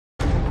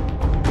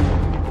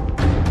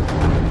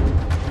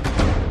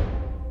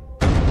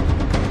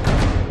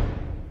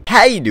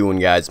How you doing,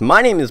 guys?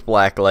 My name is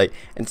Blacklight,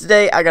 and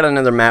today I got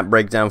another map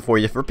breakdown for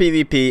you for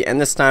PvP,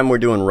 and this time we're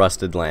doing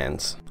Rusted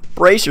Lands.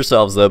 Brace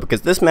yourselves though,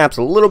 because this map's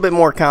a little bit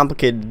more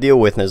complicated to deal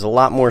with and there's a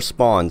lot more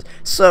spawns.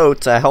 So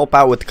to help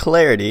out with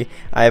clarity,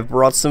 I have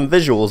brought some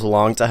visuals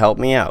along to help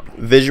me out.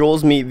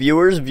 Visuals meet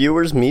viewers,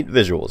 viewers meet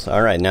visuals.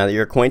 Alright, now that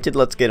you're acquainted,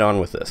 let's get on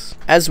with this.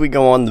 As we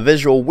go on, the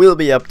visual will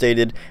be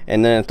updated,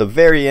 and then at the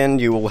very end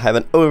you will have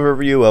an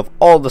overview of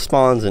all the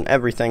spawns and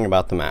everything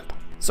about the map.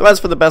 So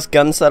as for the best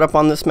gun setup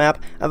on this map,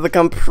 I've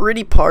become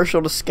pretty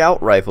partial to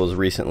scout rifles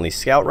recently.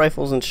 Scout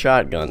rifles and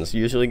shotguns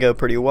usually go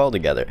pretty well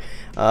together.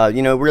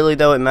 Really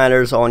though, it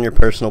matters on your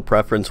personal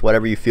preference,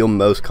 whatever you feel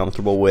most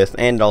comfortable with,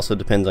 and it also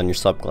depends on your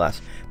subclass.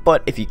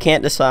 But if you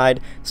can't decide,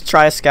 let's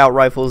try scout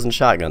rifles and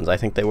shotguns. I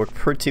think they work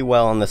pretty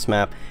well on this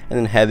map, and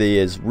then heavy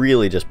is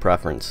really just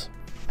preference.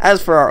 As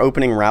for our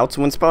opening routes,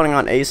 when spawning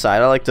on A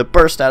side, I like to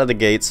burst out of the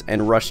gates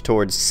and rush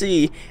towards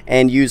C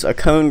and use a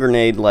cone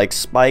grenade like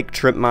Spike,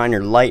 Trip Mine,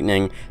 or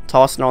Lightning,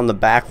 toss it on the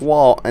back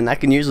wall, and that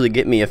can usually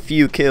get me a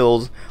few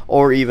kills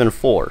or even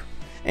 4.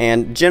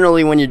 And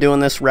generally when you're doing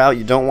this route,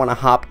 you don't want to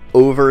hop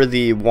over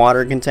the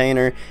water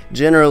container.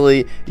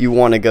 Generally you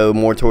want to go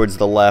more towards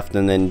the left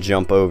and then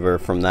jump over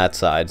from that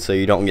side so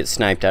you don't get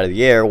sniped out of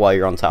the air while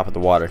you're on top of the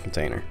water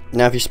container.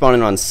 Now if you're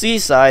spawning on C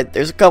side,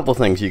 there's a couple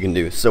things you can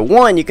do. So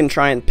one, you can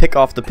try and pick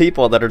off the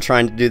people that are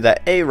trying to do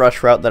that A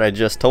rush route that I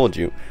just told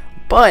you.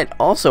 But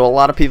also, a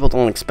lot of people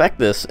don't expect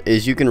this,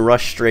 is you can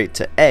rush straight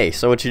to A.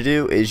 So what you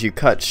do is you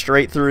cut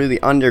straight through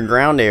the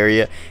underground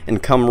area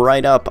and come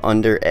right up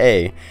under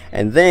A.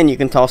 And then you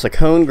can toss a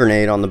cone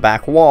grenade on the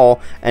back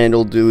wall and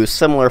it'll do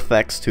similar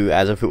effects to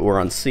as if it were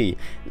on C.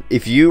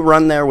 If you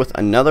run there with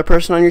another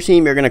person on your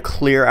team, you're going to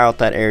clear out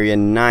that area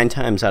 9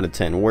 times out of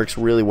 10. Works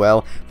really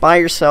well. By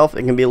yourself,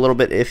 it can be a little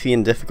bit iffy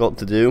and difficult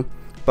to do.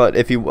 But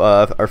if you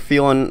are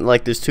feeling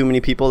like there's too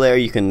many people there,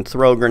 you can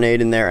throw a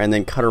grenade in there and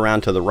then cut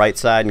around to the right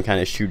side and kind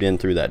of shoot in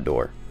through that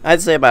door.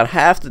 I'd say about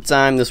half the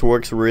time this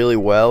works really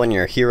well and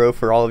you're a hero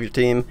for all of your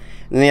team.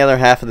 And the other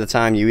half of the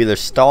time you either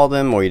stall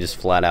them or you just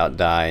flat out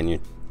die and your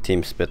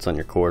team spits on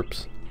your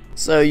corpse.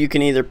 So you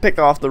can either pick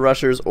off the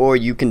rushers or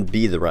you can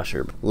be the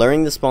rusher.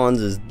 Learning the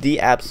spawns is the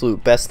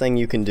absolute best thing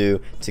you can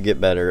do to get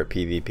better at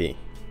PvP.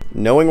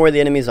 Knowing where the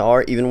enemies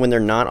are, even when they're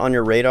not on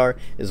your radar,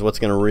 is what's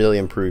going to really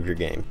improve your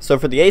game. So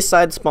for the A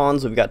side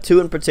spawns, we've got 2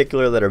 in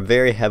particular that are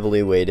very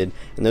heavily weighted,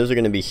 and those are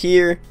going to be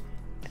here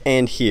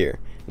and here.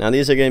 Now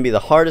these are going to be the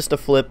hardest to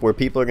flip, where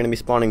people are going to be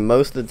spawning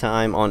most of the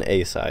time on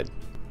A side.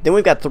 Then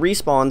we've got 3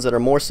 spawns that are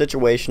more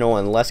situational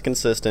and less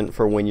consistent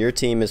for when your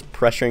team is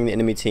pressuring the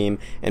enemy team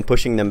and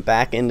pushing them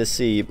back into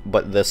C,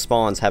 but the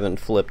spawns haven't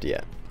flipped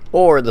yet.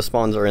 Or the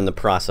spawns are in the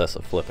process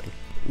of flipping.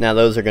 Now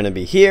those are going to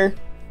be here,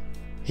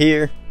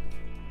 here,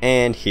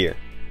 and here.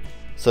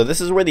 So this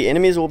is where the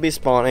enemies will be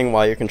spawning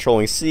while you're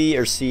controlling C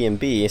or C and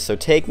B, so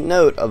take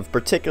note of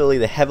particularly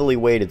the heavily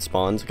weighted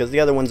spawns, because the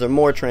other ones are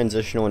more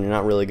transitional and you're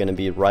not really going to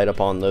be right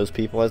up on those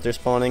people as they're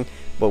spawning.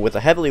 But with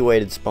the heavily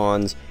weighted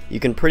spawns, you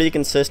can pretty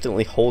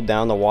consistently hold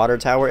down the water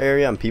tower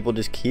area and people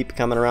just keep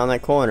coming around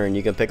that corner and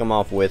you can pick them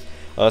off with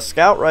a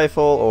scout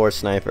rifle or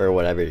sniper or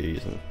whatever you're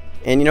using.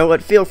 And you know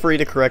what, feel free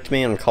to correct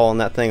me on calling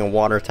that thing a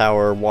water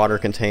tower, water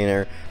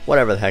container,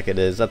 whatever the heck it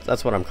is.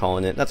 That's what I'm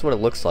calling it. That's what it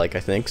looks like, I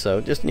think.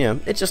 So just,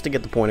 it's just to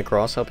get the point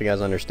across, help you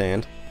guys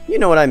understand. You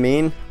know what I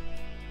mean.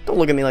 Don't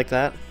look at me like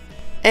that.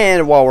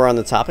 And while we're on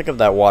the topic of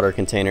that water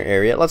container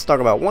area, let's talk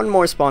about one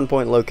more spawn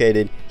point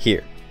located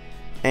here.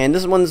 And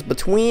this one's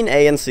between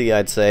A and C,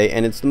 I'd say,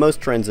 and it's the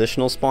most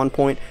transitional spawn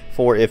point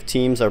for if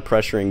teams are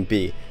pressuring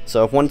B.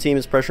 So if one team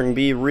is pressuring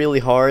B really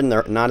hard and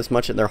they're not as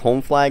much at their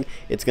home flag,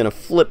 it's going to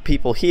flip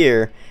people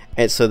here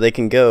and so they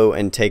can go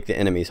and take the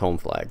enemy's home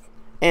flag.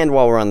 And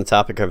while we're on the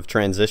topic of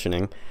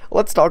transitioning,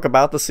 let's talk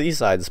about the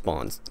seaside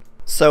spawns.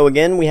 So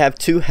again, we have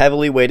 2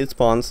 heavily weighted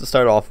spawns to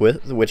start off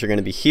with, which are going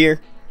to be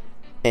here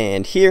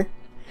and here.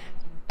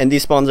 And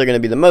these spawns are going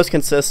to be the most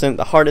consistent,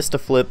 the hardest to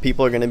flip.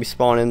 People are going to be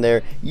spawning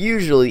there,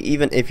 usually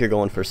even if you're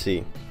going for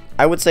C.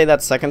 I would say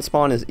that second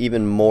spawn is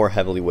even more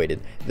heavily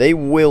weighted. They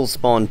will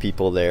spawn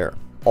people there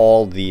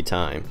all the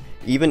time.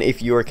 Even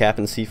if you're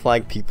capping C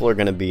flag, people are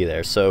going to be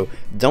there. So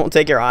don't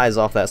take your eyes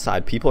off that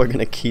side. People are going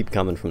to keep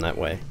coming from that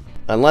way.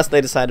 Unless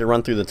they decide to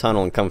run through the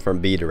tunnel and come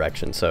from B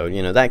direction. So,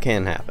 that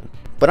can happen.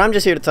 But I'm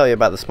just here to tell you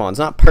about the spawns,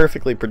 not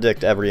perfectly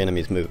predict every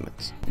enemy's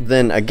movements.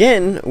 Then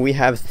again, we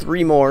have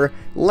 3 more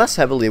less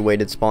heavily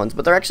weighted spawns,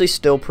 but they're actually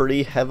still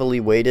pretty heavily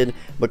weighted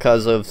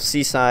because of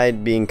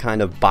Seaside being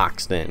kind of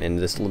boxed in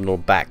this little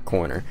back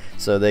corner.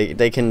 So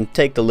they can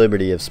take the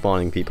liberty of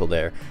spawning people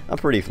there a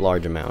pretty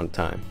large amount of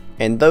time.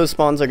 And those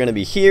spawns are going to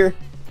be here,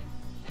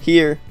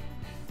 here,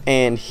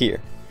 and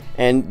here.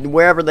 And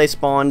wherever they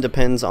spawn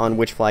depends on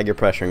which flag you're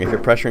pressuring. If you're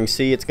pressuring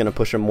C, it's going to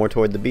push them more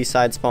toward the B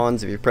side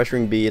spawns. If you're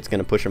pressuring B, it's going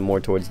to push them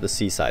more towards the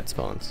C side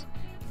spawns.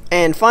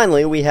 And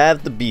finally, we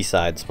have the B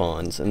side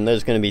spawns. And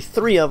there's going to be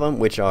 3 of them,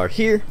 which are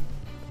here,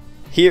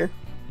 here,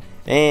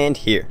 and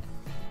here.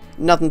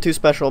 Nothing too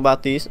special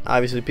about these.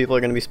 Obviously people are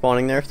going to be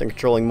spawning there if they're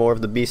controlling more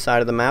of the B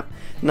side of the map.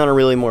 None are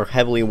really more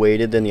heavily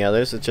weighted than the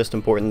others. It's just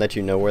important that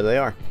you know where they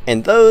are.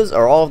 And those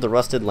are all of the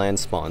Rusted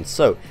Lands spawns.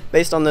 So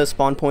based on those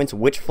spawn points,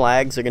 which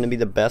flags are going to be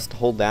the best to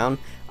hold down?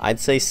 I'd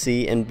say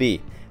C and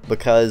B,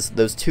 because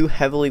those two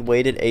heavily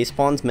weighted A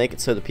spawns make it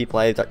so that people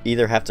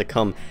either have to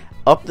come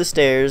up the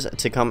stairs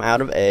to come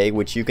out of A,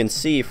 which you can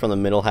see from the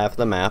middle half of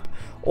the map,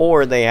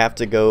 or they have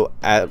to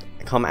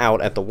come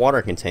out at the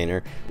water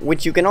container,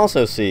 which you can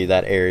also see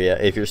that area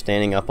if you're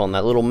standing up on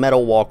that little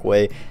metal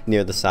walkway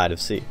near the side of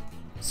C.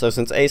 So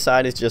since A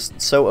side is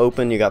just so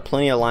open, you got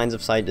plenty of lines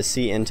of sight to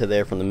see into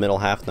there from the middle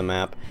half of the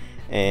map,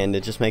 and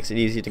it just makes it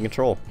easy to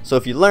control. So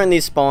if you learn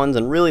these spawns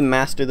and really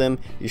master them,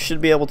 you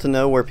should be able to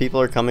know where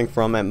people are coming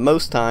from at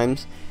most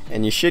times,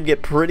 and you should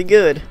get pretty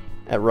good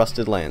at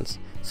Rusted Lands.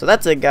 So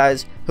that's it,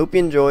 guys. Hope you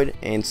enjoyed,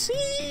 and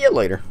see you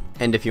later.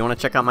 And if you want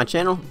to check out my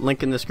channel,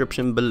 link in the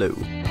description below.